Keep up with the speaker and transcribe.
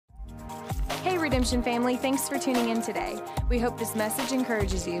Hey Redemption family, thanks for tuning in today. We hope this message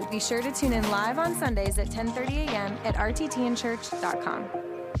encourages you. Be sure to tune in live on Sundays at 10:30 a.m. at rttinchurch.com.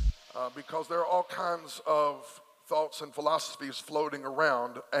 Because there are all kinds of thoughts and philosophies floating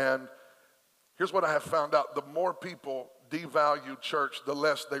around, and here's what I have found out. The more people devalue church, the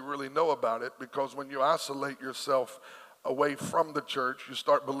less they really know about it, because when you isolate yourself away from the church, you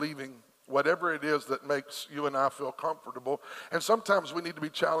start believing whatever it is that makes you and I feel comfortable. And sometimes we need to be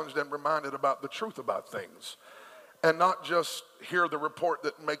challenged and reminded about the truth about things, and not just hear the report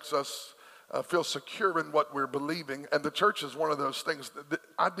that makes us feel secure in what we're believing. And the church is one of those things.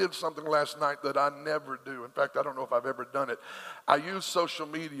 I did something last night that I never do. In fact, I don't know if I've ever done it. I use social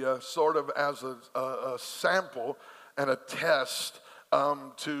media sort of as a sample and a test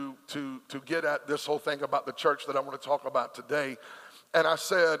to get at this whole thing about the church that I want to talk about today. And I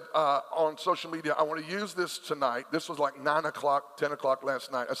said on social media, I want to use this tonight. This was like 9 o'clock, 10 o'clock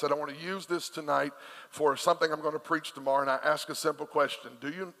last night. I said, I want to use this tonight for something I'm going to preach tomorrow. And I asked a simple question.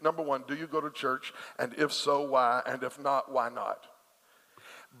 Number one, do you go to church? And if so, why? And if not, why not?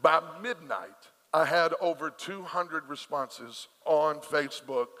 By midnight, I had over 200 responses on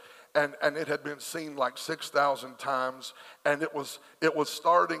Facebook. And it had been seen like 6,000 times, and it was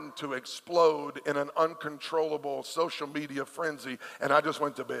starting to explode in an uncontrollable social media frenzy, and I just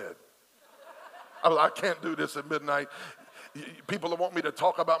went to bed. I can't do this at midnight. People want me to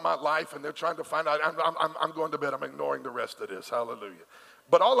talk about my life, and they're trying to find out. I'm going to bed. I'm ignoring the rest of this. Hallelujah.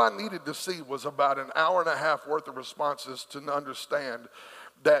 But all I needed to see was about an hour and a half worth of responses to understand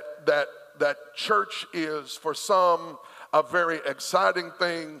that church is, for some, a very exciting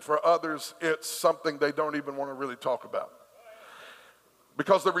thing. For others, it's something they don't even want to really talk about.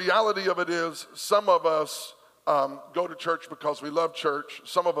 Because the reality of it is, some of us go to church because we love church.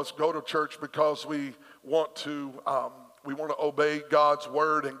 Some of us go to church because we want to obey God's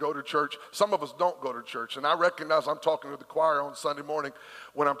word and go to church. Some of us don't go to church. And I recognize I'm talking to the choir on Sunday morning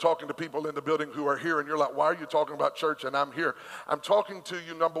when I'm talking to people in the building who are here, and you're like, why are you talking about church? And I'm here. I'm talking to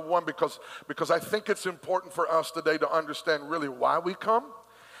you, number one, because I think it's important for us today to understand really why we come.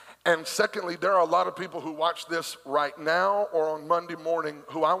 And secondly, there are a lot of people who watch this right now or on Monday morning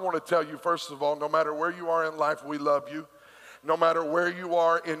who I want to tell you, first of all, no matter where you are in life, we love you. No matter where you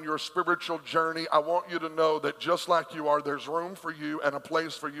are in your spiritual journey, I want you to know that just like you are, there's room for you and a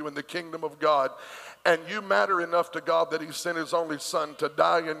place for you in the kingdom of God. And you matter enough to God that he sent his only son to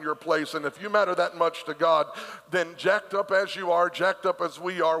die in your place. And if you matter that much to God, then jacked up as you are, jacked up as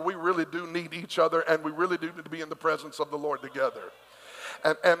we are, we really do need each other, and we really do need to be in the presence of the Lord together.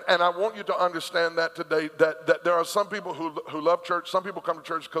 And I want you to understand that today, that there are some people who love church. Some people come to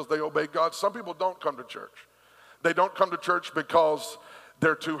church because they obey God. Some people don't come to church. They don't come to church because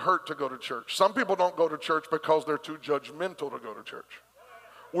they're too hurt to go to church. Some people don't go to church because they're too judgmental to go to church.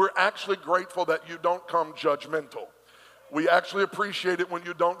 We're actually grateful that you don't come judgmental. We actually appreciate it when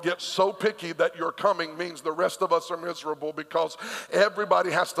you don't get so picky that your coming means the rest of us are miserable, because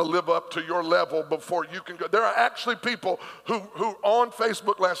everybody has to live up to your level before you can go. There are actually people who on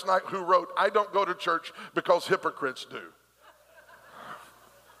Facebook last night who wrote, I don't go to church because hypocrites do.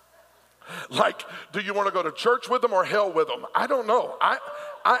 Like, do you want to go to church with them or hell with them? I don't know. I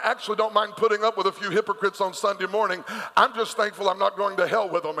actually don't mind putting up with a few hypocrites on Sunday morning. I'm just thankful I'm not going to hell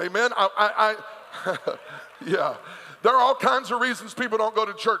with them. Amen? Yeah. There are all kinds of reasons people don't go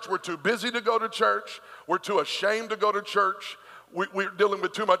to church. We're too busy to go to church. We're too ashamed to go to church. We're dealing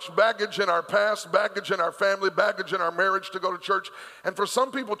with too much baggage in our past, baggage in our family, baggage in our marriage to go to church. And for some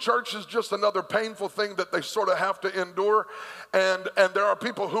people, church is just another painful thing that they sort of have to endure. And there are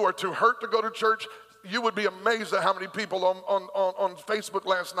people who are too hurt to go to church. You would be amazed at how many people on Facebook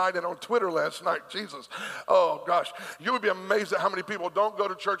last night and on Twitter last night, Jesus, oh gosh. You would be amazed at how many people don't go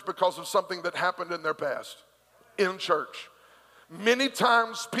to church because of something that happened in their past in church. Many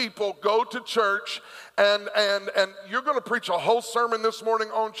times people go to church and you're going to preach a whole sermon this morning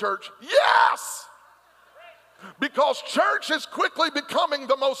on church. Yes! Because church is quickly becoming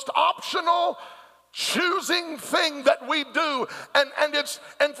the most optional, choosing thing that we do.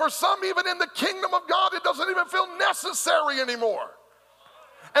 And for some, even in the kingdom of God, it doesn't even feel necessary anymore.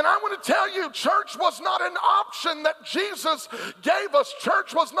 And I want to tell you, church was not an option that Jesus gave us.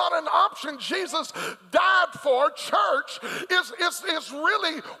 Church was not an option Jesus died for. Church is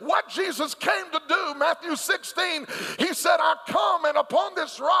really what Jesus came to do. Matthew 16, he said, I come, and upon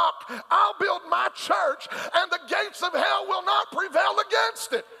this rock I'll build my church, and the gates of hell will not prevail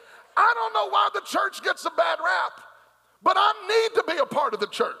against it. I don't know why the church gets a bad rap, but I need to be a part of the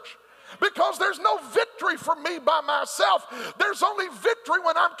church. Because there's no victory for me by myself. There's only victory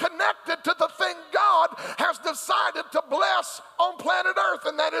when I'm connected to the thing God has decided to bless on planet Earth,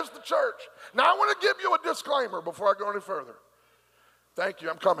 and that is the church. Now, I want to give you a disclaimer before I go any further. Thank you,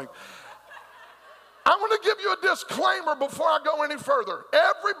 I'm coming. I want to give you a disclaimer before I go any further.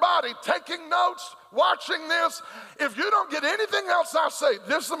 Everybody taking notes, watching this, if you don't get anything else I say,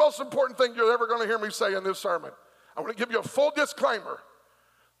 this is the most important thing you're ever going to hear me say in this sermon. I want to give you a full disclaimer.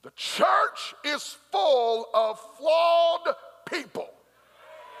 The church is full of flawed people.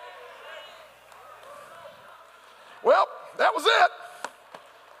 Well, that was it.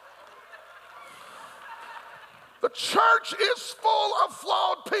 The church is full of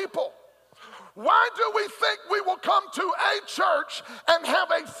flawed people. Why do we think we will come to a church and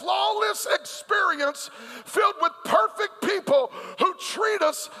have a flawless experience filled with perfect people who treat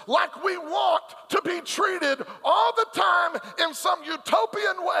us like we want to be treated all the time in some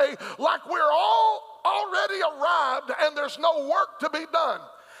utopian way, like we're all already arrived and there's no work to be done?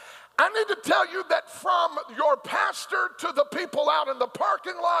 I need to tell you that from your pastor to the people out in the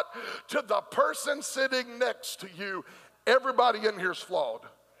parking lot to the person sitting next to you, everybody in here is flawed.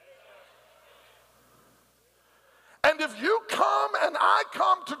 And if you come and I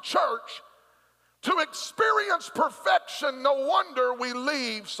come to church to experience perfection, no wonder we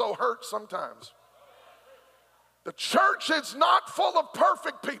leave so hurt sometimes. The church is not full of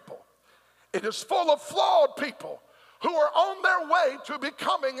perfect people. It is full of flawed people who are on their way to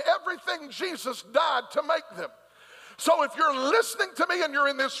becoming everything Jesus died to make them. So if you're listening to me and you're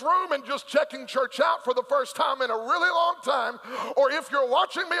in this room and just checking church out for the first time in a really long time, or if you're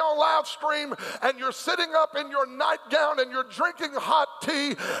watching me on live stream and you're sitting up in your nightgown and you're drinking hot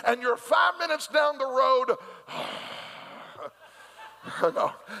tea and you're 5 minutes down the road,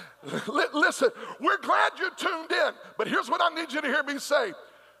 no. Listen, we're glad you tuned in, but here's what I need you to hear me say.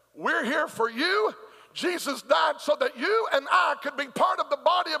 We're here for you. Jesus died so that you and I could be part of the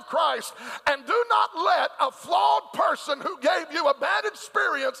body of Christ. And do not let a flawed person who gave you a bad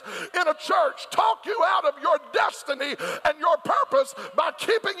experience in a church talk you out of your destiny and your purpose by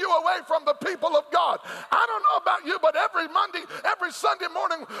keeping you away from the people of God. I don't know about you, but every Sunday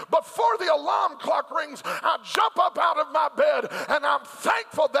morning before the alarm clock rings, I jump up out of my bed and I'm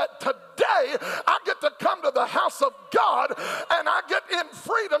thankful that today I get to come to the house of God and I get in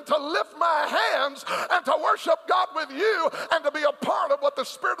freedom to lift my hands and to worship God with you and to be a part of what the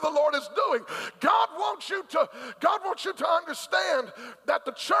Spirit of the Lord is doing. God wants you to understand that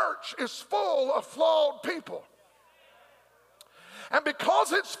the church is full of flawed people. And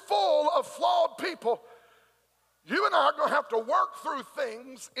because it's full of flawed people, you and I are going to have to work through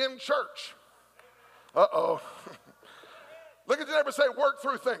things in church. Uh-oh. Look at your neighbor and say, work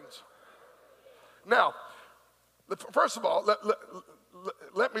through things. Now, first of all,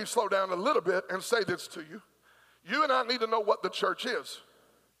 let me slow down a little bit and say this to you. You and I need to know what the church is.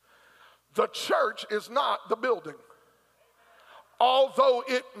 The church is not the building. Although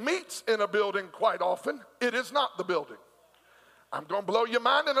it meets in a building quite often, it is not the building. I'm going to blow your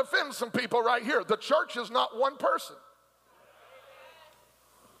mind and offend some people right here. The church is not one person.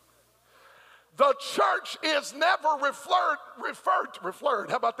 The church is never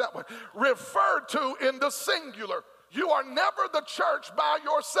how about that one? Referred to in the singular. You are never the church by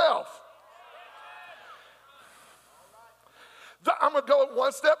yourself. I'm going to go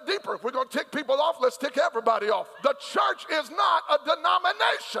one step deeper. If we're going to tick people off, let's tick everybody off. The church is not a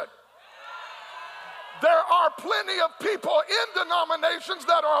denomination. There are plenty of people in denominations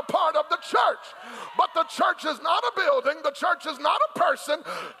that are a part of the church. But the church is not a building. The church is not a person.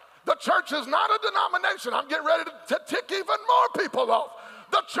 The church is not a denomination. I'm getting ready to tick even more people off.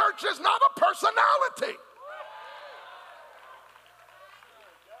 The church is not a personality.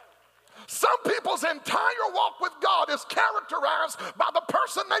 Some people's entire walk with God is characterized by the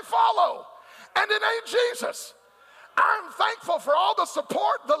person they follow, and it ain't Jesus. I'm thankful for all the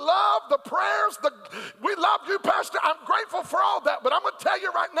support, the love, the prayers, we love you, Pastor. I'm grateful for all that, but I'm going to tell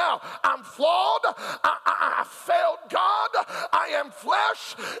you right now, I'm flawed. I failed God. I am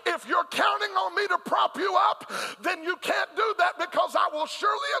flesh. If you're counting on me to prop you up, then you can't do that because I will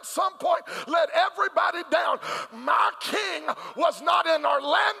surely at some point let everybody down. My king was not in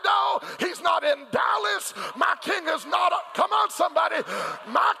Orlando. He's not in Dallas. My king is not, come on somebody.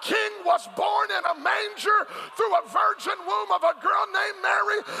 My king was born in a manger through a virgin womb of a girl named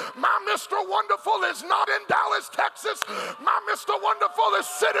Mary. My Mr. Wonderful is not in Dallas, Texas. My Mr. Wonderful is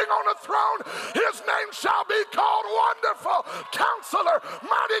sitting on a throne. His name shall be called Wonderful, Counselor,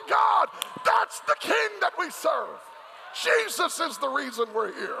 Mighty God. That's the King that we serve. Jesus is the reason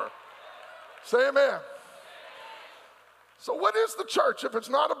we're here. Say amen. So what is the church if it's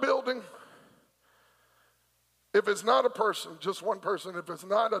not a building? If it's not a person, just one person, if it's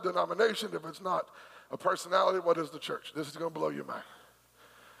not a denomination, if it's not a personality, what is the church? This is going to blow your mind.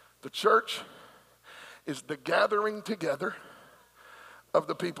 The church is the gathering together of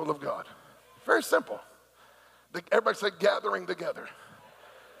the people of God. Very simple. Everybody say gathering together.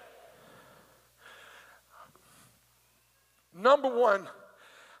 Number one,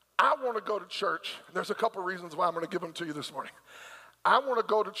 I want to go to church. There's a couple reasons why I'm going to give them to you this morning. I want to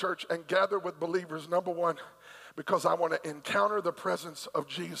go to church and gather with believers, number one, because I want to encounter the presence of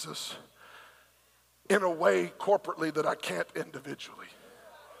Jesus in a way corporately that I can't individually.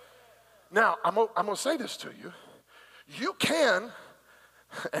 Now, I'm going to say this to you. You can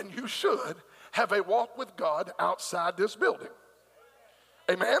and you should have a walk with God outside this building.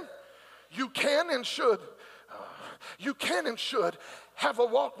 Amen? You can and should have a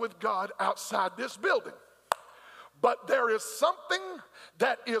walk with God outside this building. But there is something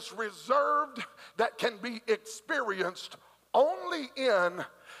that is reserved that can be experienced only in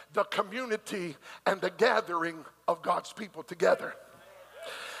the community and the gathering of God's people together.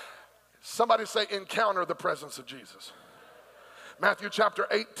 Somebody say, encounter the presence of Jesus. Matthew chapter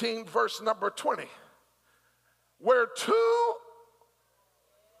 18, verse number 20. Where two,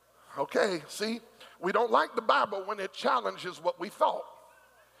 okay, see, we don't like the Bible when it challenges what we thought.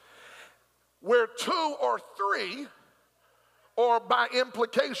 Where two or three, or by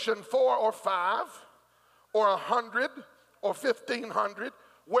implication 4 or 5, or 100 or 1,500,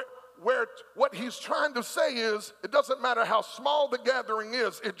 where what he's trying to say is, it doesn't matter how small the gathering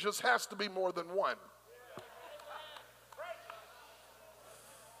is, it just has to be more than one.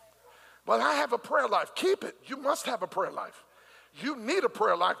 But I have a prayer life. Keep it. You must have a prayer life. You need a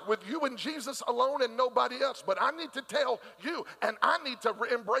prayer life with you and Jesus alone and nobody else. But I need to tell you, and I need to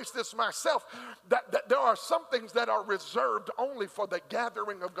embrace this myself, that there are some things that are reserved only for the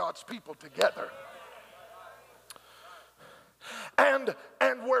gathering of God's people together. And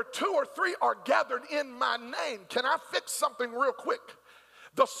where 2 or 3 are gathered in my name, can I fix something real quick?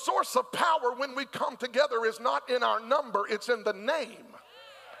 The source of power when we come together is not in our number, it's in the name.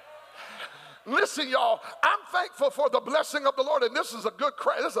 Listen, y'all, I'm thankful for the blessing of the Lord, and this is a good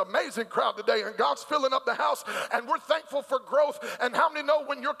crowd. This is an amazing crowd today, and God's filling up the house, and we're thankful for growth. And how many know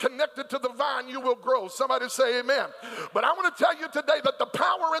when you're connected to the vine, you will grow? Somebody say amen. But I want to tell you today that the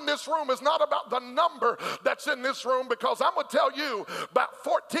power in this room is not about the number that's in this room, because I'm going to tell you, about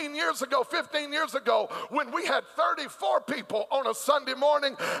 14 years ago, 15 years ago, when we had 34 people on a Sunday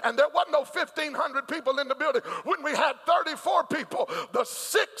morning, and there wasn't no 1,500 people in the building, when we had 34 people, the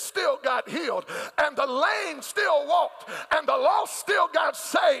sick still got healed. And the lame still walked, and the lost still got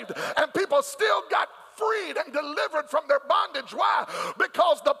saved, and people still got freed and delivered from their bondage. Why?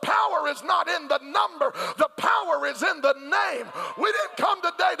 Because the power is not in the number. The power is in the name. We didn't come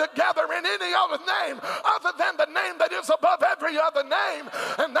today to gather in any other name other than the name that is above every other name,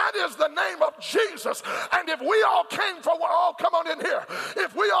 and that is the name of Jesus. And if we all came for, oh, come on in here.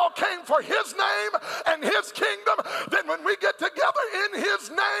 If we all came for his name and his kingdom, then when we get together in his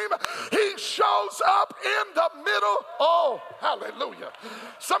name, he shows up in the middle. Oh, hallelujah.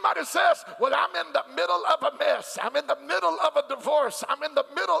 Somebody says, well, I'm in the middle of a mess. I'm in the middle of a divorce. I'm in the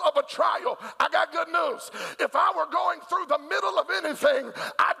middle of a trial. I got good news. If I were going through the middle of anything,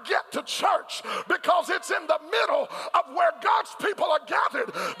 I'd get to church, because it's in the middle of where God's people are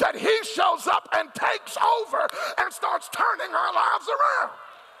gathered that he shows up and takes over and starts turning our lives around.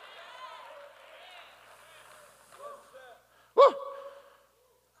 Woo.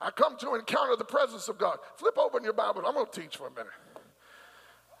 I come to encounter the presence of God. Flip open your Bible. I'm going to teach for a minute.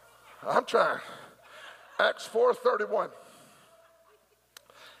 I'm trying. Acts 4:31.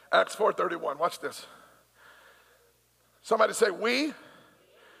 Acts 4:31. Watch this. Somebody say we.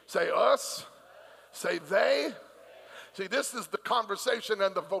 Say us. Say they. See, this is the conversation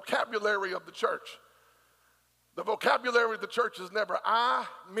and the vocabulary of the church. The vocabulary of the church is never I,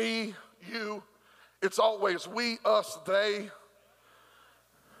 me, you. It's always we, us, they.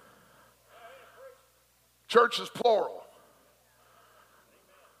 Church is plural.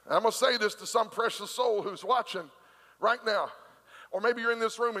 And I'm going to say this to some precious soul who's watching right now. Or maybe you're in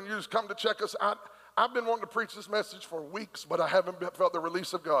this room and you just come to check us out. I've been wanting to preach this message for weeks, but I haven't felt the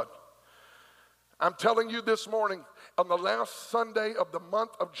release of God. I'm telling you this morning, on the last Sunday of the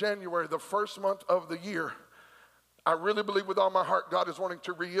month of January, the first month of the year, I really believe with all my heart God is wanting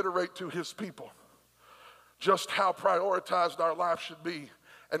to reiterate to his people just how prioritized our life should be,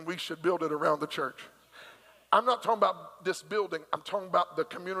 and we should build it around the church. I'm not talking about this building. I'm talking about the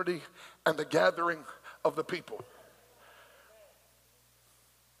community and the gathering of the people.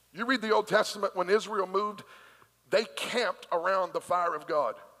 You read the Old Testament, when Israel moved, They camped around the fire of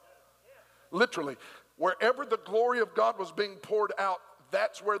God. Literally, wherever the glory of God was being poured out,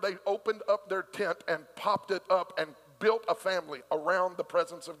 that's where they opened up their tent and popped it up and built a family around the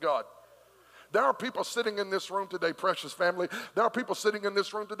presence of God. There are people sitting in this room today, precious family. There are people sitting in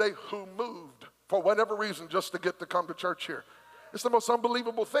this room today who moved for whatever reason just to get to come to church here. It's the most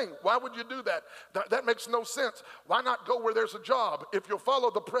unbelievable thing. Why would you do that? That makes no sense. Why not go where there's a job? If you'll follow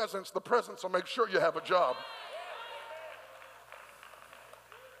the presence will make sure you have a job.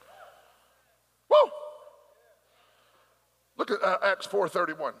 Woo! Look at Acts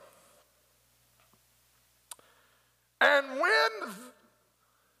 4:31. And when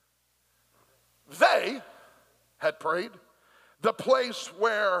they had prayed, the place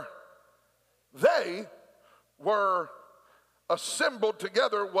where they were assembled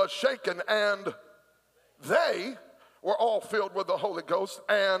together was shaken, and they were all filled with the Holy Ghost.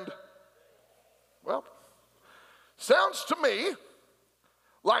 And, well, sounds to me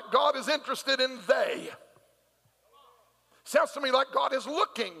like God is interested in they. Sounds to me like God is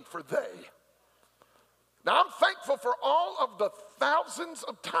looking for they. Now, I'm thankful for all of the thousands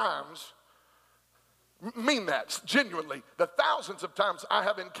of times, mean that genuinely, the thousands of times I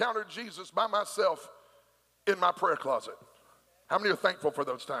have encountered Jesus by myself in my prayer closet. How many are thankful for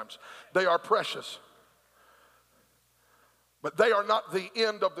those times? They are precious. But they are not the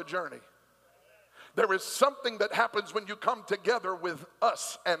end of the journey. There is something that happens when you come together with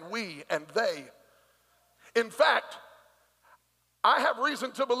us and we and they. In fact, I have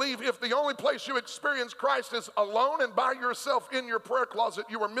reason to believe if the only place you experience Christ is alone and by yourself in your prayer closet,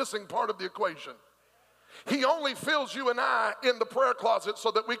 you are missing part of the equation. He only fills you and I in the prayer closet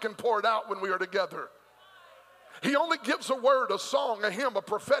so that we can pour it out when we are together. He only gives a word, a song, a hymn, a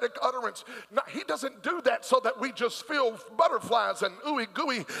prophetic utterance. No, he doesn't do that so that we just feel butterflies and ooey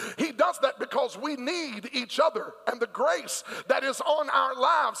gooey. He does that because we need each other. And the grace that is on our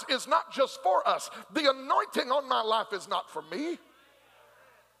lives is not just for us. The anointing on my life is not for me.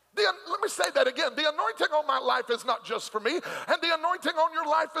 Let me say that again. The anointing on my life is not just for me, and the anointing on your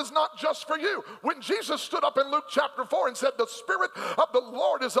life is not just for you. When Jesus stood up in Luke chapter 4 and said, "The Spirit of the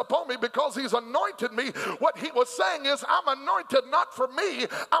Lord is upon me because he's anointed me," what he was saying is, I'm anointed not for me,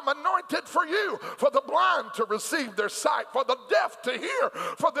 I'm anointed for you, for the blind to receive their sight, for the deaf to hear,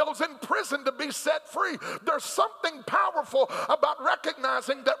 for those in prison to be set free. There's something powerful about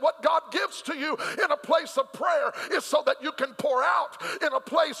recognizing that what God gives to you in a place of prayer is so that you can pour out in a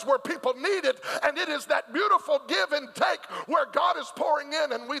place where people need it, and it is that beautiful give and take where God is pouring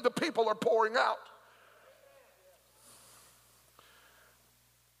in and we the people are pouring out.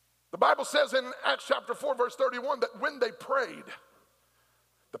 The Bible says in Acts chapter 4 verse 31 that when they prayed,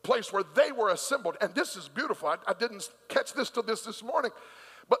 the place where they were assembled, and this is beautiful, I didn't catch this morning,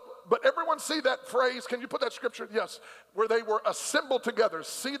 but everyone see that phrase? Can you put that scripture? Yes, where they were assembled together.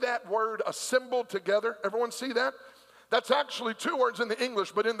 See that word, assembled together? Everyone see that? That's actually two words in the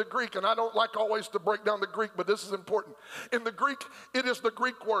English, but in the Greek, and I don't like always to break down the Greek, but this is important. In the Greek, it is the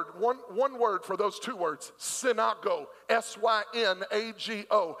Greek word, one word for those two words, synago,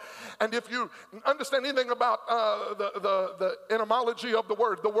 S-Y-N-A-G-O. And if you understand anything about the etymology of the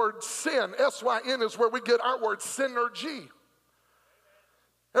word sin, S-Y-N is where we get our word synergy.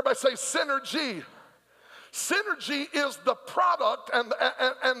 Everybody say synergy. Synergy is the product and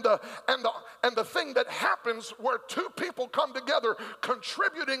the thing that happens where two people come together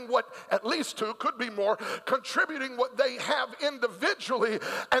contributing what, at least two, could be more, contributing what they have individually,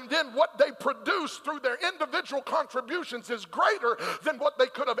 and then what they produce through their individual contributions is greater than what they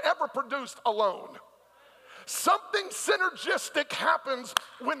could have ever produced alone. Something synergistic happens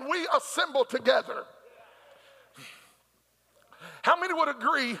when we assemble together. How many would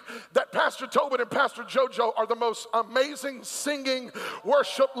agree that Pastor Tobin and Pastor JoJo are the most amazing singing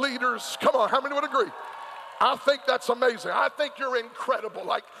worship leaders? Come on, how many would agree? I think that's amazing. I think you're incredible.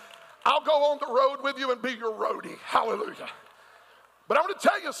 Like, I'll go on the road with you and be your roadie. Hallelujah. But I want to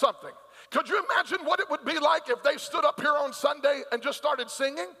tell you something. Could you imagine what it would be like if they stood up here on Sunday and just started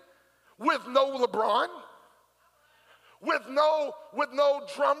singing with no LeBron? With no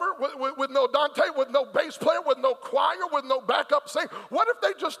drummer, with no Dante, with no bass player, with no choir, with no backup singer. What if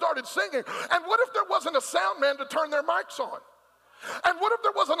they just started singing? And what if there wasn't a sound man to turn their mics on? And what if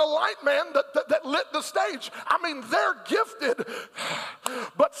there wasn't a light man that lit the stage? I mean, they're gifted,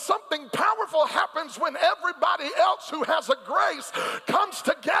 but something powerful happens when everybody else who has a grace comes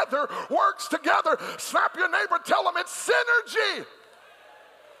together, works together. Slap your neighbor, tell them it's synergy.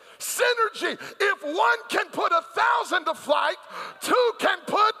 Synergy. If one can put 1,000 to flight, two can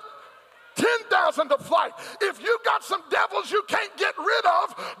put 10,000 to flight. If you got some devils you can't get rid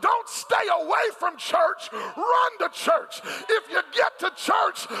of, don't stay stay away from church, run to church. If you get to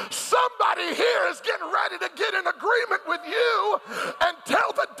church, somebody here is getting ready to get in agreement with you and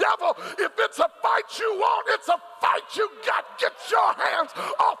tell the devil, if it's a fight you want, it's a fight you got. Get your hands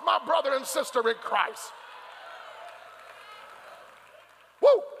off my brother and sister in Christ. Woo!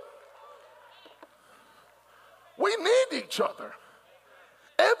 We need each other.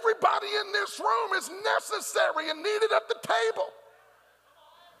 Everybody in this room is necessary and needed at the table.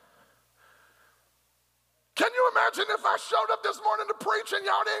 Can you imagine if I showed up this morning to preach and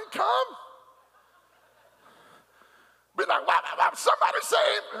y'all didn't come? Be like, wow, somebody say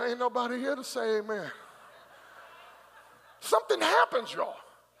amen. Ain't nobody here to say amen. Something happens, y'all.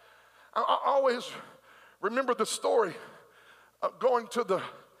 I always remember the story of going to the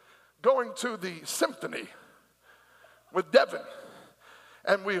symphony with Devin.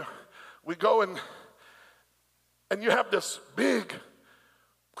 And we go and you have this big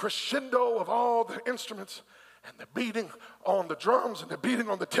crescendo of all the instruments, and they're beating on the drums, and they're beating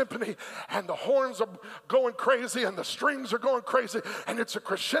on the timpani, and the horns are going crazy, and the strings are going crazy, and it's a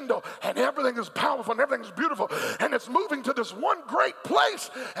crescendo, and everything is powerful, and everything is beautiful, and it's moving to this one great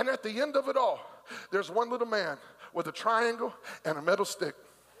place. And at the end of it all, there's one little man with a triangle and a metal stick.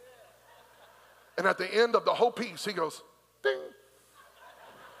 And at the end of the whole piece, he goes, ding.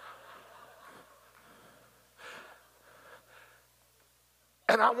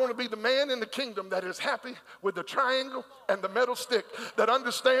 And I want to be the man in the kingdom that is happy with the triangle and the metal stick, that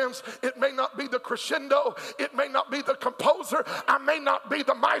understands it may not be the crescendo, it may not be the composer, I may not be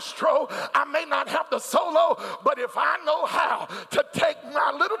the maestro, I may not have the solo, but if I know how to take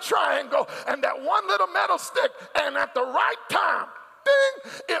my little triangle and that one little metal stick, and at the right time,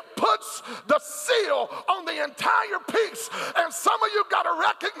 ding, it puts the seal on the entire piece. And some of you got to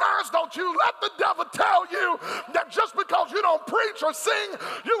recognize, don't you let the devil tell you that just because you don't preach or sing,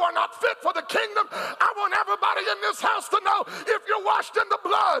 you are not fit for the kingdom. I want everybody in this house to know, if you're washed in the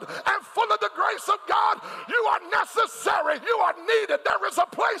blood and full of the grace of God, you are necessary, you are needed. There is a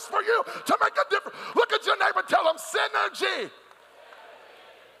place for you to make a difference. Look at your neighbor, tell them, synergy.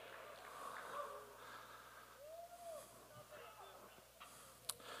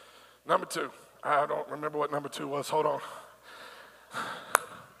 Number two, I don't remember what number two was. Hold on.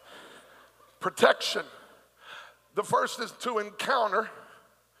 Protection. The first is to encounter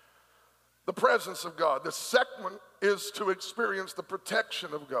the presence of God. The second one is to experience the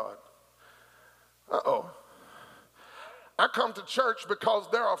protection of God. Uh-oh. I come to church because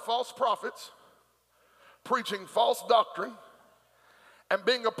there are false prophets preaching false doctrine, and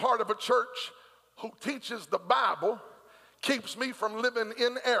being a part of a church who teaches the Bible keeps me from living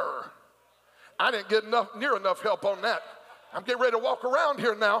in error. I didn't get near enough help on that. I'm getting ready to walk around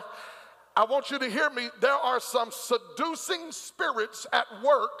here now. I want you to hear me. There are some seducing spirits at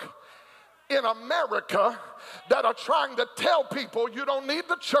work in America that are trying to tell people you don't need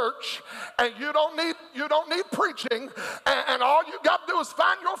the church, and you don't need preaching, and all you got to do is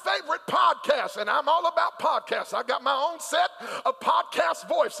find your favorite podcast. And I'm all about podcasts. I got my own set of podcast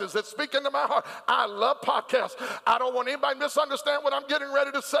voices that speak into my heart. I love podcasts. I don't want anybody to misunderstand what I'm getting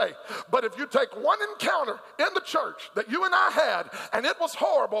ready to say. But if you take one encounter in the church that you and I had, and it was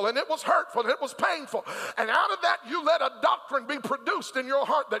horrible, and it was hurtful, and it was painful, and out of that you let a doctrine be produced in your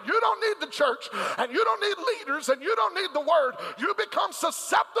heart that you don't need the church, and you don't need leaders, and you don't need the word, you become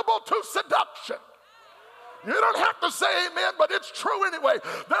susceptible to seduction. You don't have to say amen, but it's true anyway.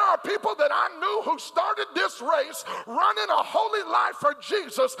 There are people that I knew who started this race running a holy life for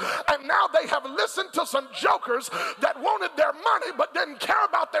Jesus, and now they have listened to some jokers that wanted their money but didn't care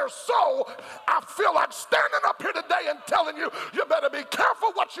about their soul. I feel like standing up here today and telling you, you better be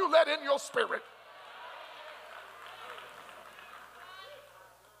careful what you let in your spirit.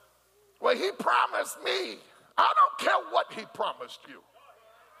 Well, he promised me. I don't care what he promised you.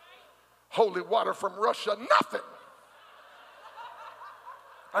 Holy water from Russia, nothing.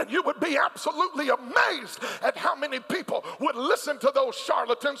 And you would be absolutely amazed at how many people would listen to those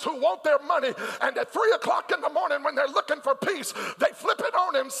charlatans who want their money, and at 3 o'clock in the morning when they're looking for peace, they flip it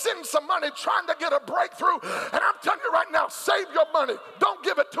on and send some money trying to get a breakthrough. And I'm telling you right now, save your money. Don't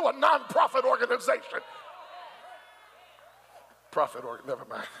give it to a non-profit organization. Never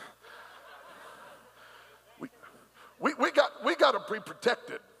mind. We got to be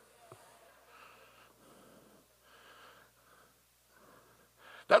protected.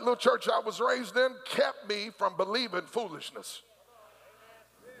 That little church I was raised in kept me from believing foolishness.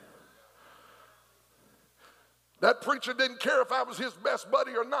 That preacher didn't care if I was his best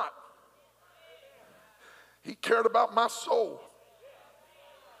buddy or not. He cared about my soul.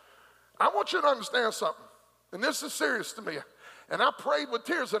 I want you to understand something, and this is serious to me. And I prayed with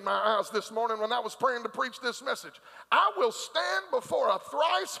tears in my eyes this morning when I was praying to preach this message. I will stand before a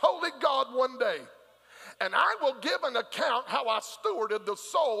thrice holy God one day, and I will give an account how I stewarded the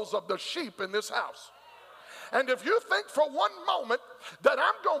souls of the sheep in this house. And if you think for one moment that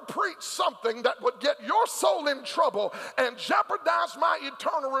I'm going to preach something that would get your soul in trouble and jeopardize my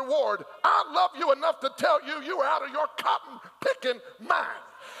eternal reward, I love you enough to tell you you are out of your cotton-picking mind.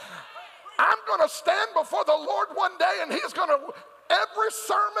 I'm going to stand before the Lord one day, and he's going to, every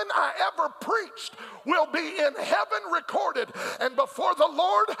sermon I ever preached will be in heaven recorded. And before the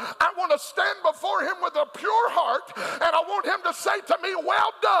Lord, I want to stand before him with a pure heart, and I want him to say to me,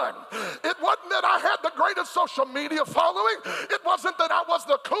 well done. It wasn't that I had the greatest social media following. It wasn't that I was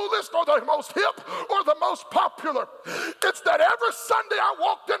the coolest or the most hip or the most popular. It's that every Sunday I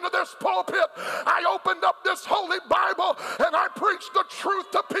walked into this pulpit, I opened up this holy Bible, and I preached the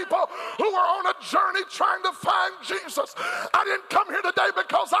truth to people who are on a journey trying to find Jesus. I didn't come here today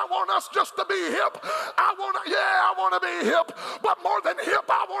because I want us just to be hip. I want to be hip, but more than hip,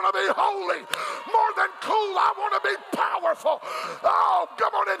 I want to be holy. More than cool, I want to be powerful. Oh,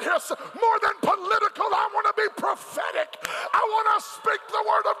 come on in here. More than political, I want to be prophetic. I want to speak the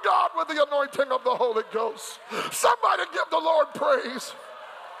word of God with the anointing of the Holy Ghost. Somebody give the Lord praise.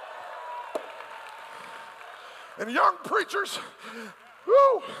 And young preachers,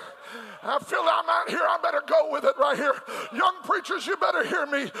 whoo, I feel I'm out here. I better go with it right here. Young preachers, you better hear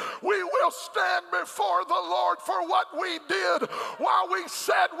me. We will stand before the Lord for what we did while we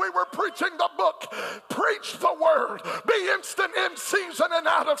said we were preaching the book. Preach the word. Be instant in season and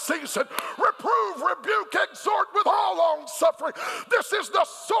out of season. Reprove, rebuke, exhort with all long suffering. This is the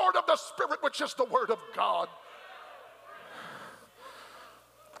sword of the Spirit, which is the word of God.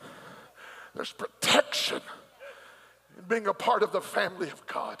 There's protection in being a part of the family of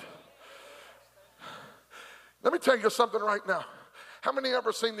God. Let me tell you something right now. How many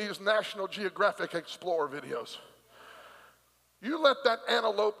ever seen these National Geographic Explorer videos? You let that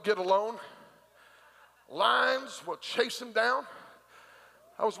antelope get alone, lions will chase him down.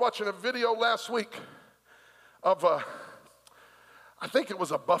 I was watching a video last week of I think it was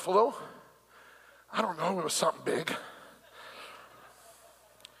a buffalo. I don't know, it was something big.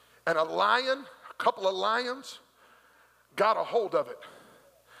 And a lion, a couple of lions, got a hold of it.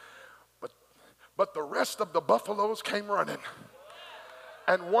 But the rest of the buffaloes came running.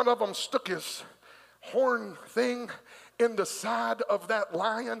 And one of them stuck his horn thing in the side of that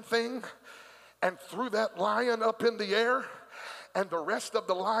lion thing and threw that lion up in the air. And the rest of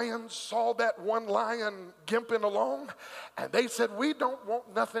the lions saw that one lion gimping along, and they said, we don't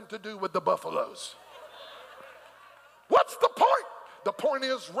want nothing to do with the buffaloes. What's the point? The point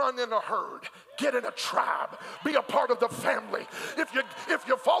is, run in a herd, get in a tribe, be a part of the family. If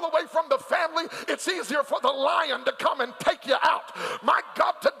you fall away from the family, it's easier for the lion to come and take you out. My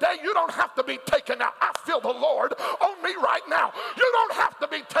God, today you don't have to be taken out. I feel the Lord on me right now. You don't have to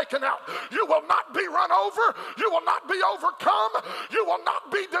be taken out. You will not be run over. You will not be overcome. You will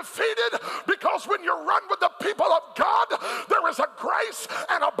not be defeated, because when you run with the people of God, there is a grace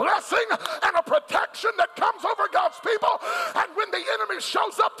and a blessing and a protection that comes over God's people. And when the enemy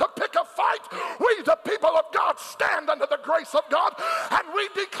shows up to pick a fight, we the people of God stand under the grace of God, and we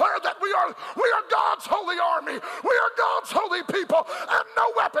declare that we are God's holy army. We are God's holy people, and no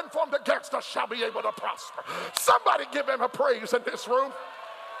weapon formed against us shall be able to prosper. Somebody give him a praise in this room.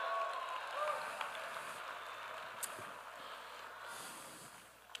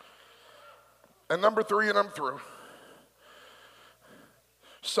 And number 3, and I'm through.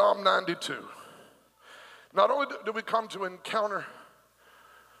 Psalm 92. Not only do we come to encounter,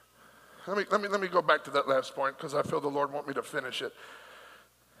 let me go back to that last point, because I feel the Lord want me to finish it.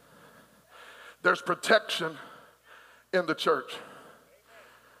 There's protection in the church.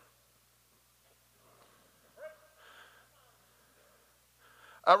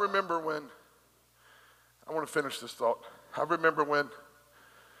 I remember when, I want to finish this thought. I remember when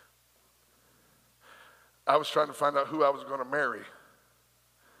I was trying to find out who I was going to marry.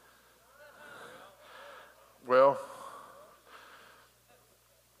 Well,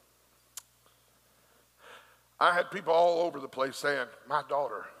 I had people all over the place saying, my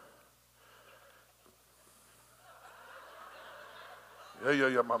daughter.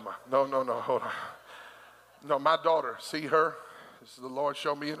 Yeah, mama. No, hold on. No, my daughter, see her? This is the Lord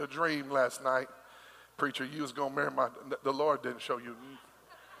showed me in a dream last night. Preacher, you was going to marry the Lord didn't show you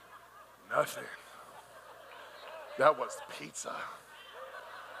nothing. That was pizza.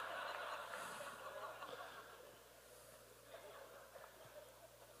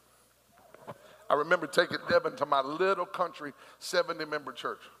 I remember taking Devin to my little country 70-member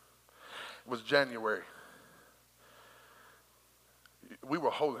church. It was January. We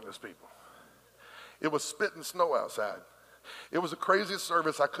were holiness people. It was spitting snow outside. It was the craziest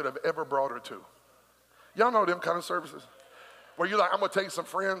service I could have ever brought her to. Y'all know them kind of services? Where you're like, I'm going to take some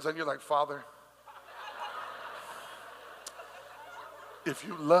friends, and you're like, Father, if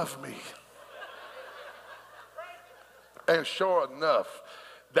you love me. And sure enough,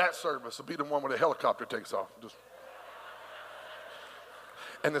 that service will be the one where the helicopter takes off.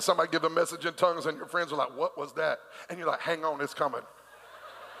 And then somebody give a message in tongues, and your friends are like, what was that? And you're like, hang on, it's coming.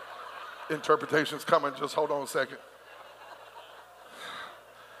 Interpretation's coming, just hold on a second.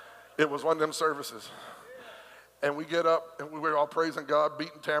 It was one of them services. And we get up, and we were all praising God,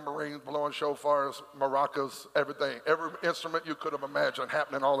 beating tambourines, blowing shofars, maracas, everything. Every instrument you could have imagined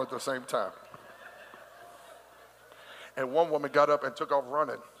happening all at the same time. And one woman got up and took off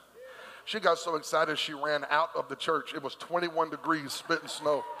running. She got so excited she ran out of the church. It was 21 degrees, spitting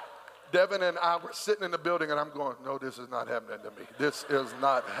snow. Devin and I were sitting in the building, and I'm going, no, this is not happening to me. This is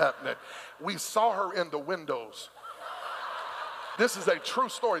not happening. We saw her in the windows. This is a true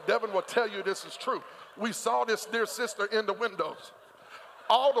story. Devin will tell you this is true. We saw this dear sister in the windows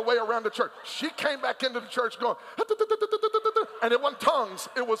all the way around the church. She came back into the church going, and it wasn't tongues,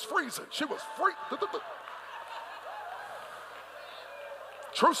 it was freezing. She was free.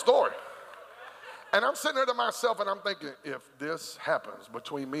 True story. And I'm sitting there to myself, and I'm thinking, if this happens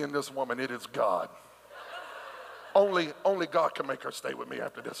between me and this woman, it is God. Only God can make her stay with me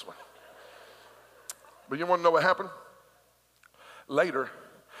after this one. But you want to know what happened? Later,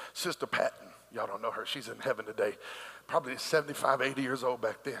 Sister Patton, y'all don't know her, she's in heaven today, probably 75, 80 years old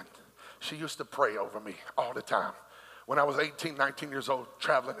back then. She used to pray over me all the time. When I was 18, 19 years old,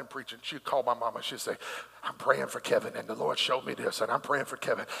 traveling and preaching, she'd call my mama, she'd say, I'm praying for Kevin, and the Lord showed me this, and I'm praying for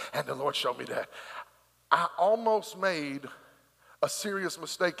Kevin, and the Lord showed me that. I almost made a serious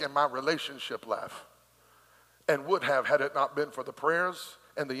mistake in my relationship life, and would have had it not been for the prayers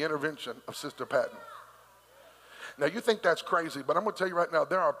and the intervention of Sister Patton. Now, you think that's crazy, but I'm going to tell you right now,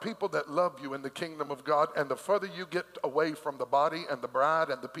 there are people that love you in the kingdom of God, and the further you get away from the body and the bride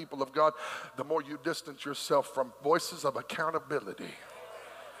and the people of God, the more you distance yourself from voices of accountability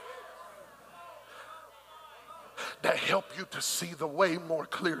that help you to see the way more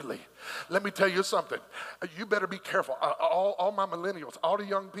clearly. Let me tell you something. You better be careful. All my millennials, all the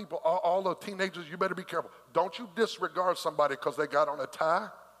young people, all the teenagers, you better be careful. Don't you disregard somebody because they got on a tie.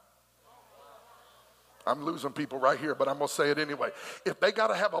 I'm losing people right here, but I'm going to say it anyway. If they got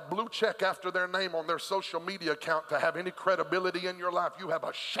to have a blue check after their name on their social media account to have any credibility in your life, you have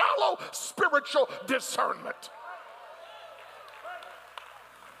a shallow spiritual discernment.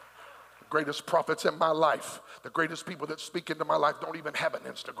 The greatest prophets in my life, the greatest people that speak into my life don't even have an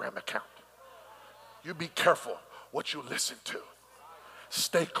Instagram account. You be careful what you listen to.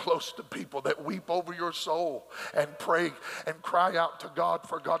 Stay close to people that weep over your soul and pray and cry out to God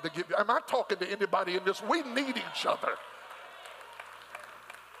for God to give you. Am I talking to anybody in this? We need each other.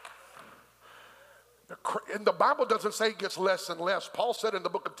 And the Bible doesn't say it gets less and less. Paul said in the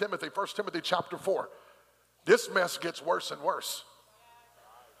book of Timothy, 1 Timothy chapter 4, this mess gets worse and worse.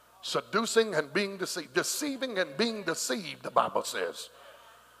 Seducing and being deceived. Deceiving and being deceived, the Bible says.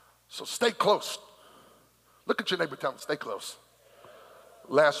 So stay close. Look at your neighbor, tell them, stay close.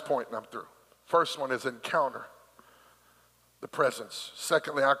 Last point, and I'm through. First one is encounter the presence.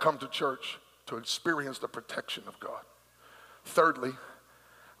 Secondly, I come to church to experience the protection of God. Thirdly,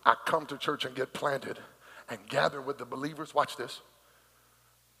 I come to church and get planted and gather with the believers, watch this,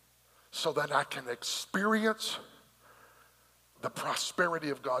 so that I can experience the prosperity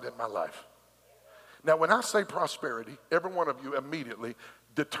of God in my life. Now, when I say prosperity, every one of you immediately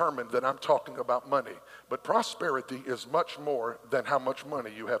determined that I'm talking about money. But prosperity is much more than how much money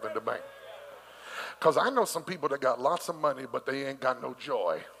you have in the bank. Because I know some people that got lots of money, but they ain't got no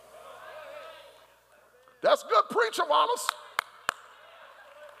joy. That's good preaching, Wallace.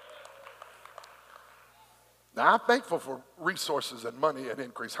 Now, I'm thankful for resources and money and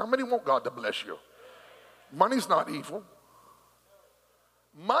increase. How many want God to bless you? Money's not evil.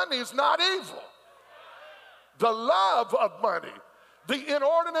 Money's not evil. The love of money, the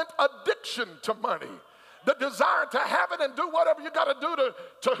inordinate addiction to money, the desire to have it and do whatever you got to do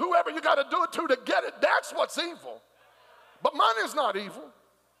to whoever you got to do it to get it, that's what's evil. But money is not evil.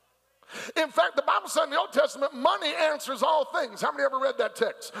 In fact, the Bible said in the Old Testament, money answers all things. How many ever read that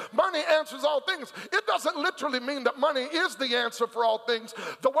text? Money answers all things. It doesn't literally mean that money is the answer for all things.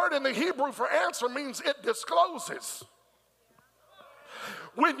 The word in the Hebrew for answer means it discloses.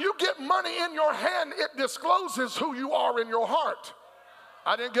 When you get money in your hand, it discloses who you are in your heart.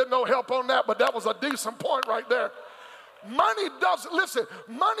 I didn't get no help on that, but that was a decent point right there. Money doesn't, listen,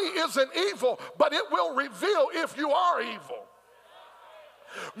 money isn't evil, but it will reveal if you are evil.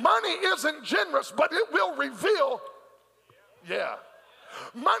 Money isn't generous, but it will reveal. Yeah.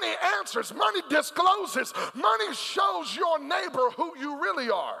 Money answers, money discloses, money shows your neighbor who you really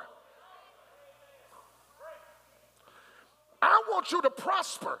are. I want you to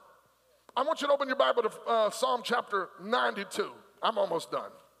prosper. I want you to open your Bible to Psalm chapter 92. I'm almost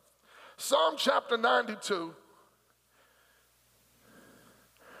done. Psalm chapter 92.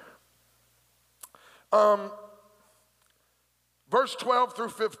 Verse 12 through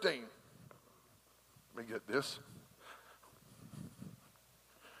 15. Let me get this.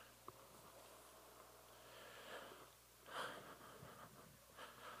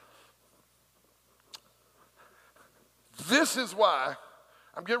 This is why,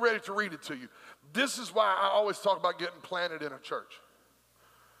 I'm getting ready to read it to you. This is why I always talk about getting planted in a church.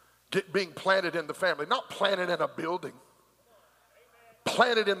 Being planted in the family, not planted in a building.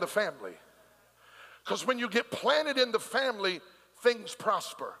 Planted in the family. Because when you get planted in the family, things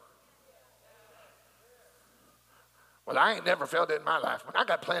prosper. Well, I ain't never felt it in my life. When I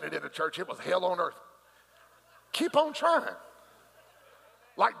got planted in a church, it was hell on earth. Keep on trying.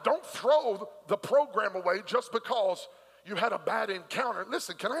 Like, don't throw the program away just because you had a bad encounter.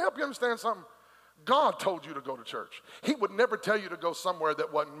 Listen, can I help you understand something? God told you to go to church. He would never tell you to go somewhere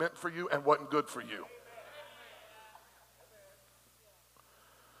that wasn't meant for you and wasn't good for you.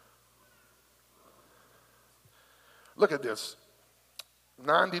 Look at this.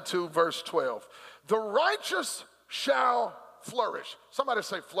 92 verse 12. The righteous shall flourish. Somebody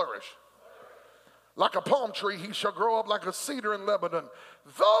say flourish. Like a palm tree, he shall grow up like a cedar in Lebanon.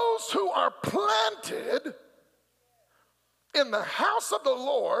 Those who are planted in the house of the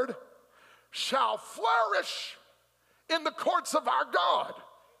Lord shall flourish in the courts of our God.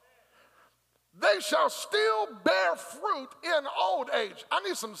 They shall still bear fruit in old age. I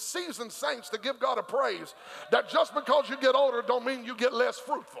need some seasoned saints to give God a praise that just because you get older don't mean you get less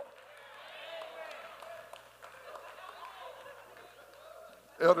fruitful.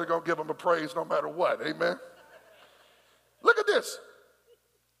 Elder gonna give them a praise no matter what, amen? Look at this.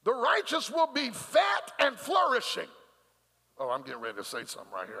 The righteous will be fat and flourishing. Oh, I'm getting ready to say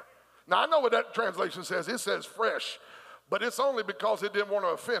something right here. Now, I know what that translation says. It says fresh, but it's only because it didn't want to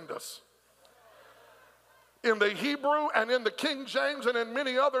offend us. In the Hebrew and in the King James and in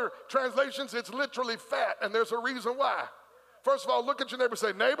many other translations, it's literally fat, and there's a reason why. First of all, look at your neighbor and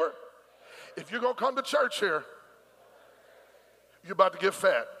say, neighbor, if you're going to come to church here, you're about to get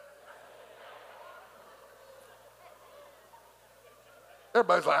fat.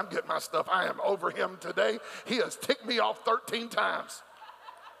 Everybody's like, I'm getting my stuff. I am over him today. He has ticked me off 13 times.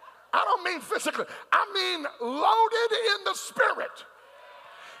 I don't mean physically. I mean loaded in the spirit.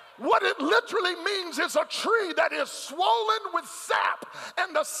 What it literally means is a tree that is swollen with sap,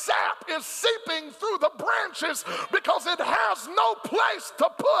 and the sap is seeping through the branches because it has no place to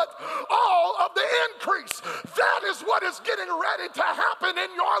put all of the increase. That is what is getting ready to happen in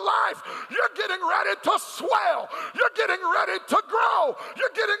your life. You're getting ready to swell. You're getting ready to grow.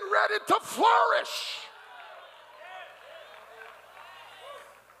 You're getting ready to flourish.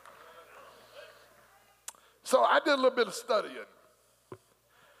 So I did a little bit of studying.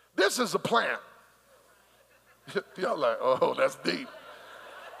 This is a plant. Y'all like, oh, that's deep.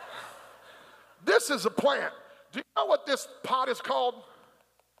 This is a plant. Do you know what this pot is called?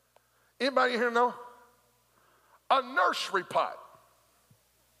 Anybody here know? A nursery pot.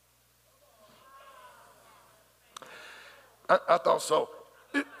 I thought so.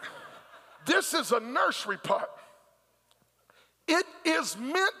 This is a nursery pot. It is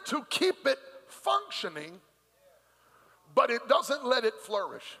meant to keep it functioning, but it doesn't let it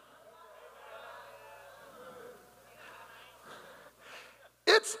flourish.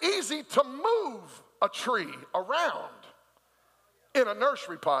 It's easy to move a tree around in a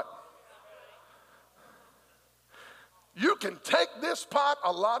nursery pot. You can take this pot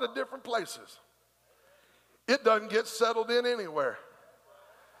a lot of different places. It doesn't get settled in anywhere.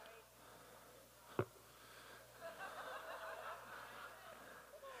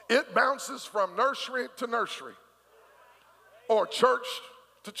 It bounces from nursery to nursery or church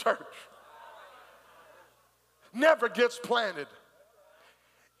to church. Never gets planted.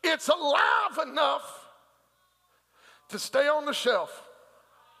 It's alive enough to stay on the shelf.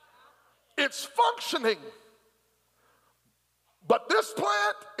 It's functioning. But this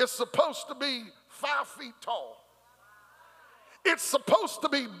plant is supposed to be 5 feet tall. It's supposed to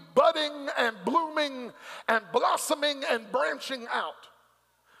be budding and blooming and blossoming and branching out.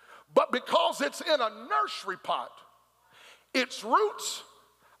 But because it's in a nursery pot, its roots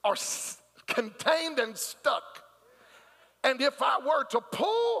are contained and stuck. And if I were to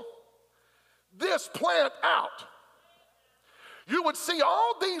pull this plant out, you would see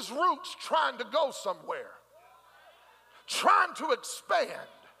all these roots trying to go somewhere, trying to expand,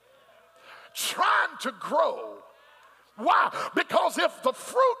 trying to grow. Why? Because if the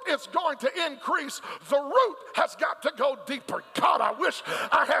fruit is going to increase, the root has got to go deeper. God, I wish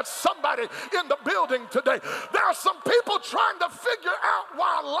I had somebody in the building today. There are some people trying to figure out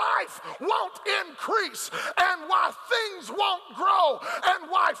why life won't increase and why things won't grow and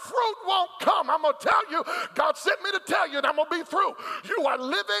why fruit won't come. I'm going to tell you, God sent me to tell you, and I'm going to be through. You are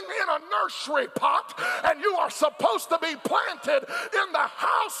living in a nursery pot, and you are supposed to be planted in the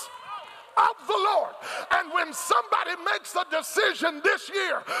house of the Lord. And when somebody makes a decision this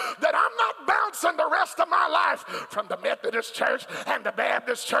year that I'm not bouncing the rest of my life from the Methodist church and the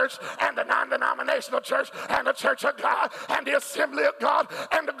Baptist church and the non-denominational church and the Church of God and the Assembly of God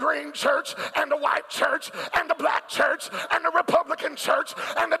and the Green church and the white church and the black church and the Republican church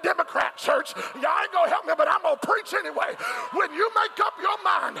and the Democrat church, y'all ain't gonna help me, but I'm gonna preach anyway. When you make up your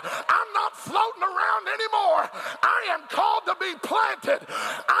mind, I'm not floating around anymore. I am called to be planted.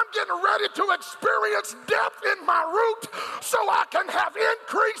 I'm getting ready to experience depth in my root so I can have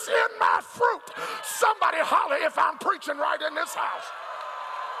increase in my fruit. Somebody holler if I'm preaching right in this house.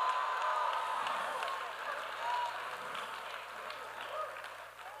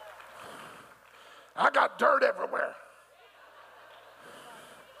 I got dirt everywhere,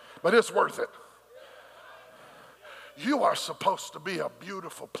 but it's worth it. You are supposed to be a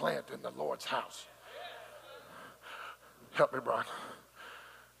beautiful plant in the Lord's house. Help me, Brian.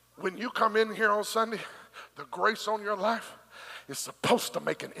 When you come in here on Sunday, the grace on your life is supposed to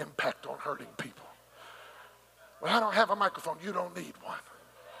make an impact on hurting people. Well, I don't have a microphone. You don't need one.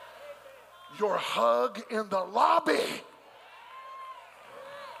 Your hug in the lobby.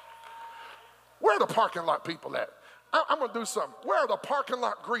 Where are the parking lot people at? I'm going to do something. Where are the parking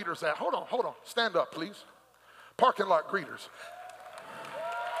lot greeters at? Hold on. Stand up, please. Parking lot greeters.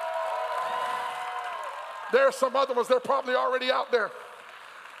 There are some other ones. They're probably already out there.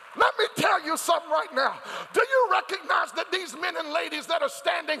 Let me tell you something right now. Do you recognize that these men and ladies that are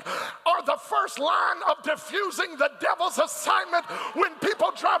standing are the first line of diffusing the devil's assignment when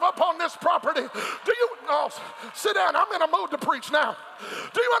people drive up on this property? Sit down. I'm in a mood to preach now.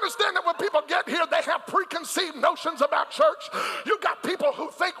 Do you understand that when people get here, they have preconceived notions about church? You got people who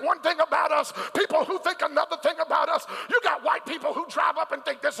think one thing about us, people who think another thing about us. You got white people who drive up and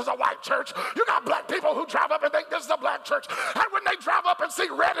think this is a white church. You got black people who drive up and think this is a black church. And when they drive up and see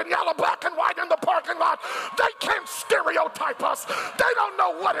red and yellow, black and white in the parking lot, they can't stereotype us. They don't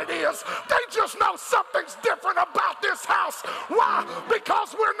know what it is. They just know something's different about this house. Why?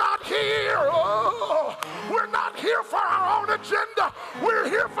 Because we're not here. We're not here for our own agenda. We're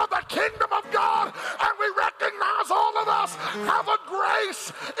here for the kingdom of God, and we recognize all of us have a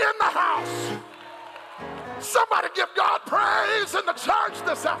grace in the house. Somebody give God praise in the church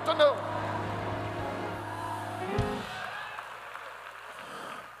this afternoon.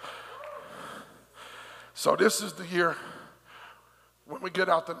 So this is the year when we get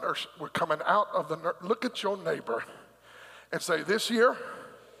out the nursery. We're coming out of the nursery. Look at your neighbor and say, this year,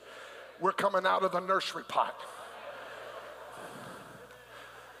 we're coming out of the nursery pot.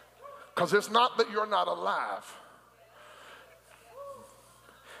 Because it's not that you're not alive.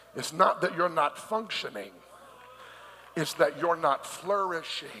 It's not that you're not functioning. It's that you're not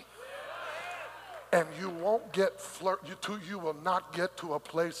flourishing. And you won't get you will not get to a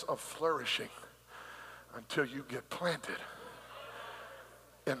place of flourishing until you get planted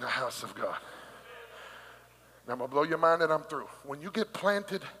in the house of God. Now I'm going to blow your mind and I'm through. When you get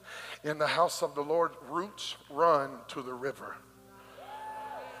planted in the house of the Lord, roots run to the river.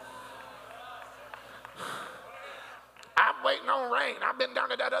 I'm waiting on rain. I've been down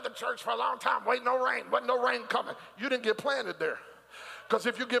to that other church for a long time waiting on rain. Wasn't no rain coming. You didn't get planted there. Because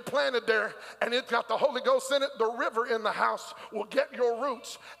if you get planted there and it's got the Holy Ghost in it, the river in the house will get your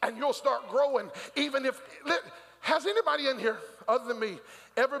roots and you'll start growing. Even if, has anybody in here other than me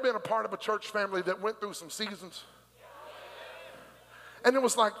ever been a part of a church family that went through some seasons? And it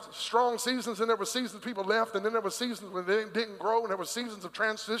was like strong seasons, and there were seasons people left, and then there were seasons when they didn't grow, and there were seasons of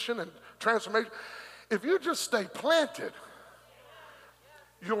transition and transformation. If you just stay planted,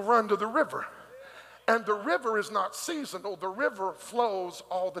 you'll run to the river. And the river is not seasonal. The river flows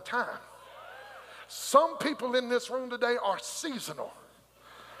all the time. Some people in this room today are seasonal.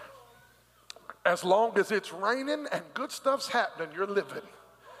 As long as it's raining and good stuff's happening, you're living.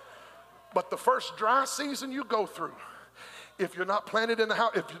 But the first dry season you go through, if you're not planted in the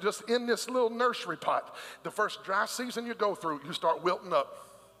house, if you're just in this little nursery pot, the first dry season you go through, you start wilting up.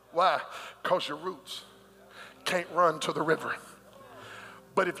 Why? Because your roots can't run to the river.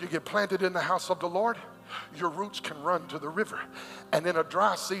 But if you get planted in the house of the Lord, your roots can run to the river. And in a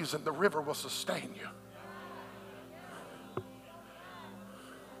dry season, the river will sustain you.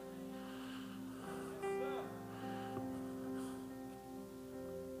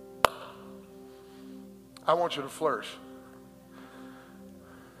 I want you to flourish.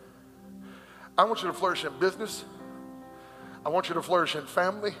 I want you to flourish in business. I want you to flourish in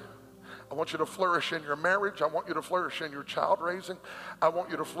family. I want you to flourish in your marriage. I want you to flourish in your child raising. I want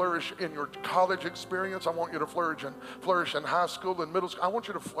you to flourish in your college experience. I want you to flourish in high school and middle school. I want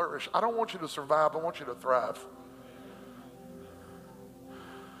you to flourish. I don't want you to survive. I want you to thrive.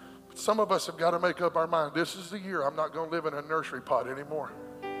 But some of us have got to make up our mind. This is the year I'm not going to live in a nursery pot anymore.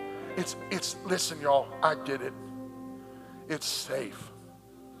 Listen, y'all, I get it. It's safe.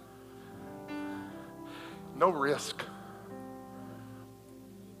 No risk.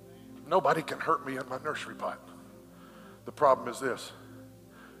 Nobody can hurt me in my nursery pot. The problem is this: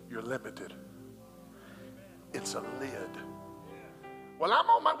 you're limited. It's a lid. Well, I'm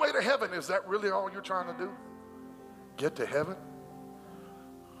on my way to heaven. Is that really all you're trying to do? Get to heaven?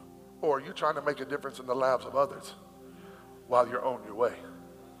 Or are you trying to make a difference in the lives of others while you're on your way?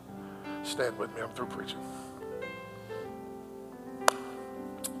 Stand with me. I'm through preaching.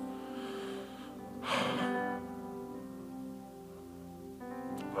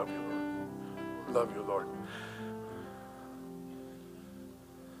 Love you, Lord. Love you, Lord.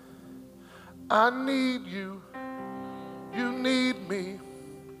 I need you. You need me.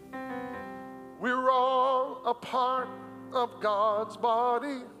 We're all a part of God's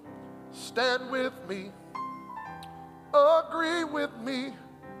body. Stand with me. Agree with me.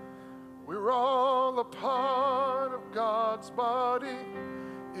 We're all a part of God's body.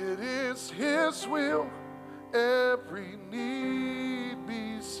 It is His will every need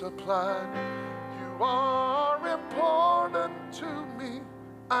be supplied. You are important to me.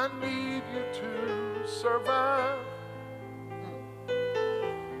 I need you to survive.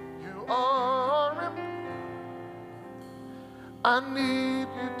 You are important. I need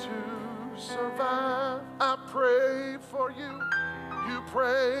you to survive. I pray for you. You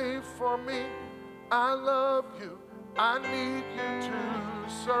pray for me. I love you. I need you to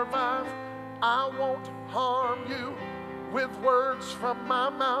survive. I won't harm you with words from my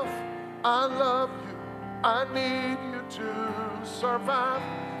mouth. I love you. I need you to survive.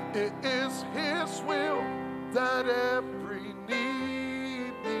 It is His will that every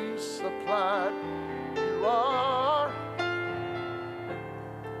need be supplied. You are.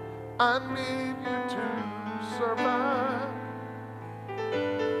 I need you to survive.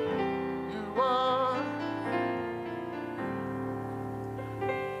 You are.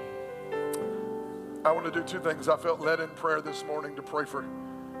 I want to do two things. I felt led in prayer this morning to pray for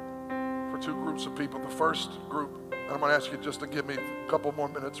two groups of people. The first group, and I'm going to ask you just to give me a couple more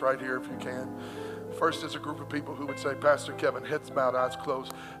minutes right here if you can. First is a group of people who would say, Pastor Kevin, heads bowed, eyes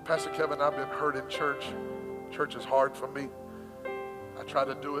closed. Pastor Kevin, I've been hurt in church. Church is hard for me. I try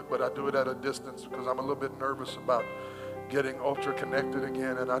to do it, but I do it at a distance because I'm a little bit nervous about getting ultra connected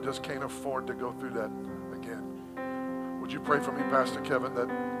again, and I just can't afford to go through that again. Would you pray for me, Pastor Kevin, that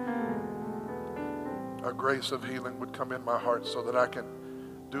a grace of healing would come in my heart so that I can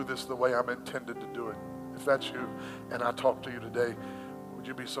do this the way I'm intended to do it? If that's you and I talk to you today, would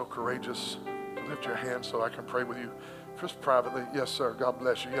you be so courageous to lift your hand so I can pray with you? Just privately. Yes, sir. God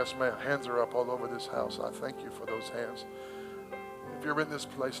bless you. Yes, ma'am. Hands are up all over this house. I thank you for those hands. If you're in this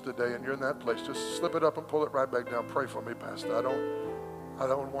place today and you're in that place, just slip it up and pull it right back down. Pray for me, Pastor. I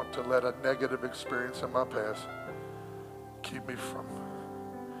don't want to let a negative experience in my past keep me from.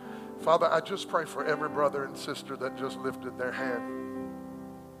 Father, I just pray for every brother and sister that just lifted their hand.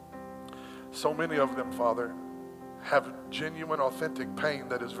 So many of them, Father, have genuine, authentic pain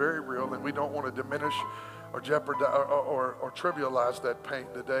that is very real, and we don't want to diminish or jeopardize or trivialize that pain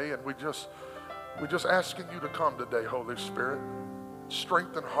today. And we're just asking you to come today, Holy Spirit.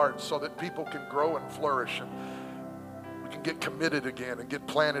 Strengthen hearts so that people can grow and flourish, and we can get committed again and get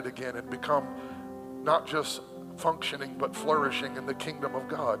planted again and become not just functioning but flourishing in the kingdom of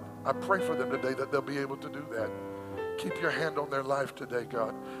God. I pray for them today that they'll be able to do that. Keep your hand on their life today,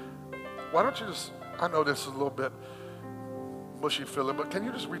 God. Why don't you just, I know this is a little bit mushy feeling, but can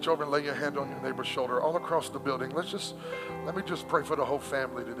you just reach over and lay your hand on your neighbor's shoulder all across the building? Let me just pray for the whole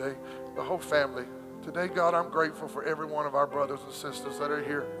family today. The whole family. Today, God, I'm grateful for every one of our brothers and sisters that are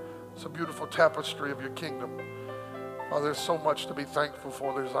here. It's a beautiful tapestry of your kingdom. Father, there's so much to be thankful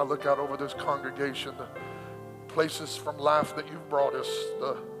for. As I look out over this congregation, the places from life that you've brought us,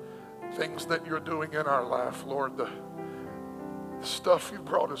 the things that you're doing in our life, Lord, the stuff you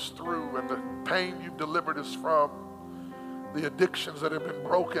brought us through and the pain you've delivered us from, the addictions that have been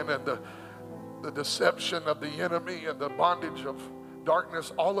broken and the the deception of the enemy and the bondage of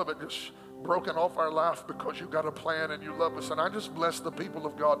darkness, all of it just broken off our life because you got a plan and you love us. And I just bless the people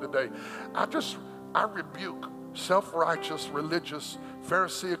of God today. I rebuke self-righteous, religious,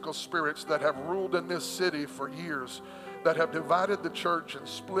 pharisaical spirits that have ruled in this city for years, that have divided the church and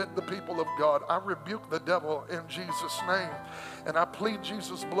split the people of God. I rebuke the devil in Jesus' name. And I plead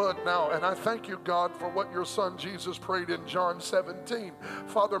Jesus' blood now. And I thank you, God, for what your son Jesus prayed in John 17.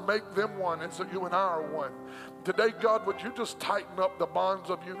 Father, make them one, and so you and I are one. Today, God, would you just tighten up the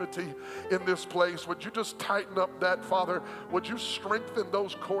bonds of unity in this place? Would you just tighten up that, Father? Would you strengthen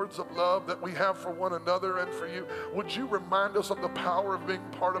those cords of love that we have for one another and for you? Would you remind us of the power of being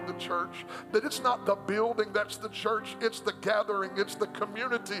part of the church? That it's not the building that's the church, it's the gathering, it's the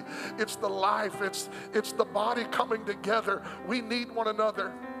community, it's the life, it's the body coming together. We need one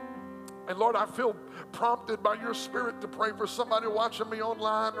another. And Lord, I feel prompted by your Spirit to pray for somebody watching me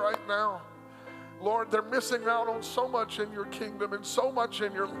online right now. Lord, they're missing out on so much in your kingdom and so much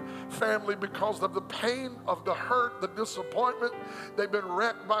in your family because of the pain of the hurt, the disappointment. They've been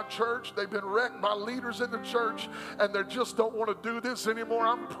wrecked by church. They've been wrecked by leaders in the church, and they just don't want to do this anymore.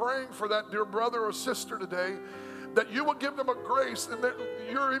 I'm praying for that dear brother or sister today, that you will give them a grace, and that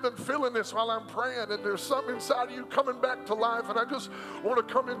you're even feeling this while I'm praying, and there's something inside of you coming back to life. And I just want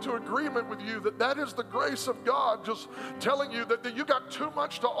to come into agreement with you that is the grace of God, just telling you that you got too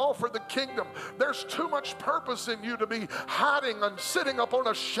much to offer the kingdom. There's too much purpose in you to be hiding and sitting up on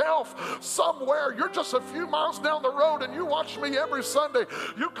a shelf somewhere. You're just a few miles down the road, and you watch me every Sunday.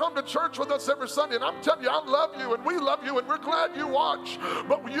 You come to church with us every Sunday, and I'm telling you, I love you, and we love you, and we're glad you watch.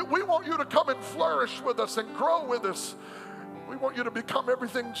 But we want you to come and flourish with us and grow with us. We want you to become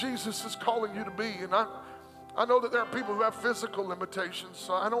everything Jesus is calling you to be. And I know that there are people who have physical limitations,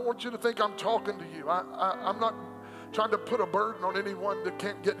 so I don't want you to think I'm talking to you. I'm not trying to put a burden on anyone that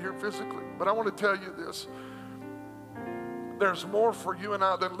can't get here physically. But I want to tell you this. There's more for you and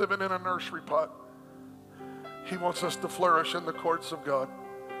I than living in a nursery pot. He wants us to flourish in the courts of God.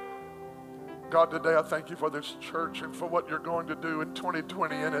 God, today I thank you for this church and for what you're going to do in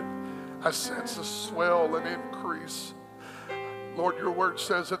 2020 in it. I sense a swell and increase. Lord, your word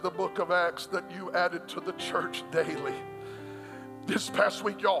says in the book of Acts that you added to the church daily. This past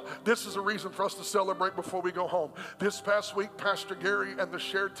week, y'all, this is a reason for us to celebrate before we go home. This past week, Pastor Gary and the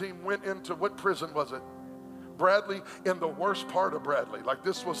Share team went into, what prison was it? Bradley, in the worst part of Bradley. Like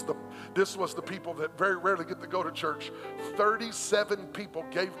this was the people that very rarely get to go to church. 37 people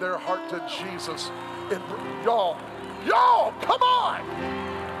gave their heart to Jesus. And y'all, come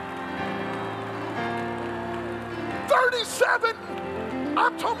on! 37!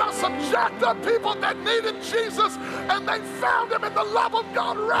 I'm talking about some jacked up people that needed Jesus, and they found him, and the love of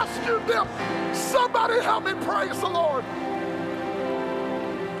God rescued them. Somebody help me praise the Lord.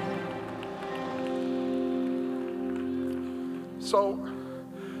 So,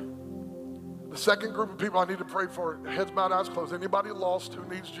 the second group of people I need to pray for, heads bowed, eyes closed. Anybody lost who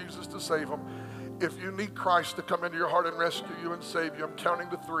needs Jesus to save them? If you need Christ to come into your heart and rescue you and save you, I'm counting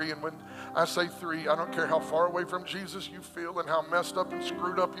to 3. And when I say 3, I don't care how far away from Jesus you feel and how messed up and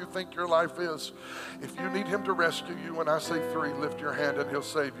screwed up you think your life is. If you need him to rescue you, when I say 3, lift your hand and he'll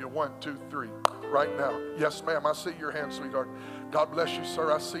save you. 1, 2, 3. Right now. Yes, ma'am, I see your hand, sweetheart. God bless you,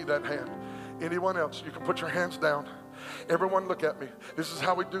 sir. I see that hand. Anyone else? You can put your hands down. Everyone look at me. This is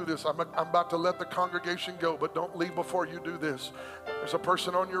how we do this. I'm about to let the congregation go, but don't leave before you do this. There's a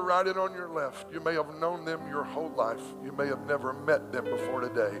person on your right and on your left. You may have known them your whole life. You may have never met them before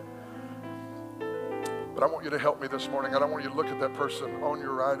today. But I want you to help me this morning. I don't want you to look at that person on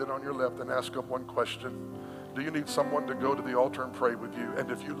your right and on your left and ask them one question. Do you need someone to go to the altar and pray with you?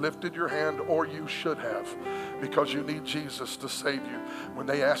 And if you lifted your hand, or you should have, because you need Jesus to save you, when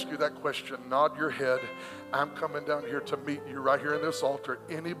they ask you that question, nod your head. I'm coming down here to meet you right here in this altar.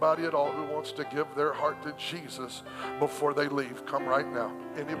 Anybody at all who wants to give their heart to Jesus before they leave, come right now.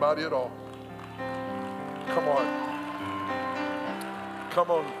 Anybody at all? Come on.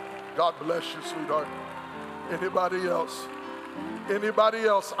 Come on. God bless you, sweetheart. Anybody else? Anybody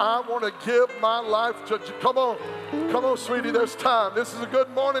else? I want to give my life to you. Come on. Come on, sweetie. There's time. This is a good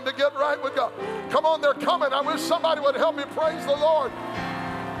morning to get right with God. Come on, they're coming. I wish somebody would help me praise the Lord.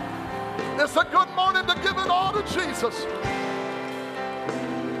 It's a good morning to give it all to Jesus.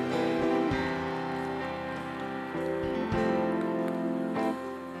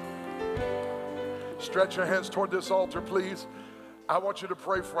 Stretch your hands toward this altar, please. I want you to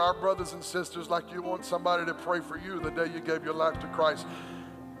pray for our brothers and sisters like you want somebody to pray for you the day you gave your life to Christ.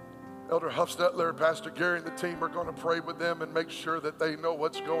 Elder Huffstetler, Pastor Gary, and the team are going to pray with them and make sure that they know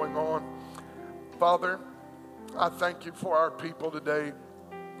what's going on. Father, I thank you for our people today.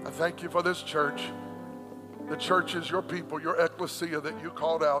 I thank you for this church. The church is your people, your ecclesia that you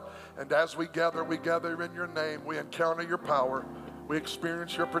called out. And as we gather in your name. We encounter your power. We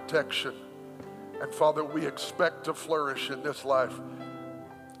experience your protection. And Father, we expect to flourish in this life.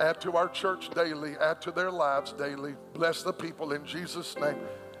 Add to our church daily. Add to their lives daily. Bless the people in Jesus' name.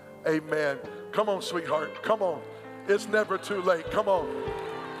 Amen. Come on, sweetheart. Come on. It's never too late. Come on.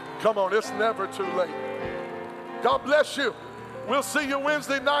 Come on. It's never too late. God bless you. We'll see you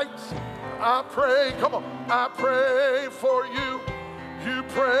Wednesday nights. I pray. Come on. I pray for you. You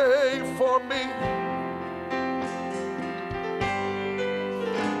pray for me.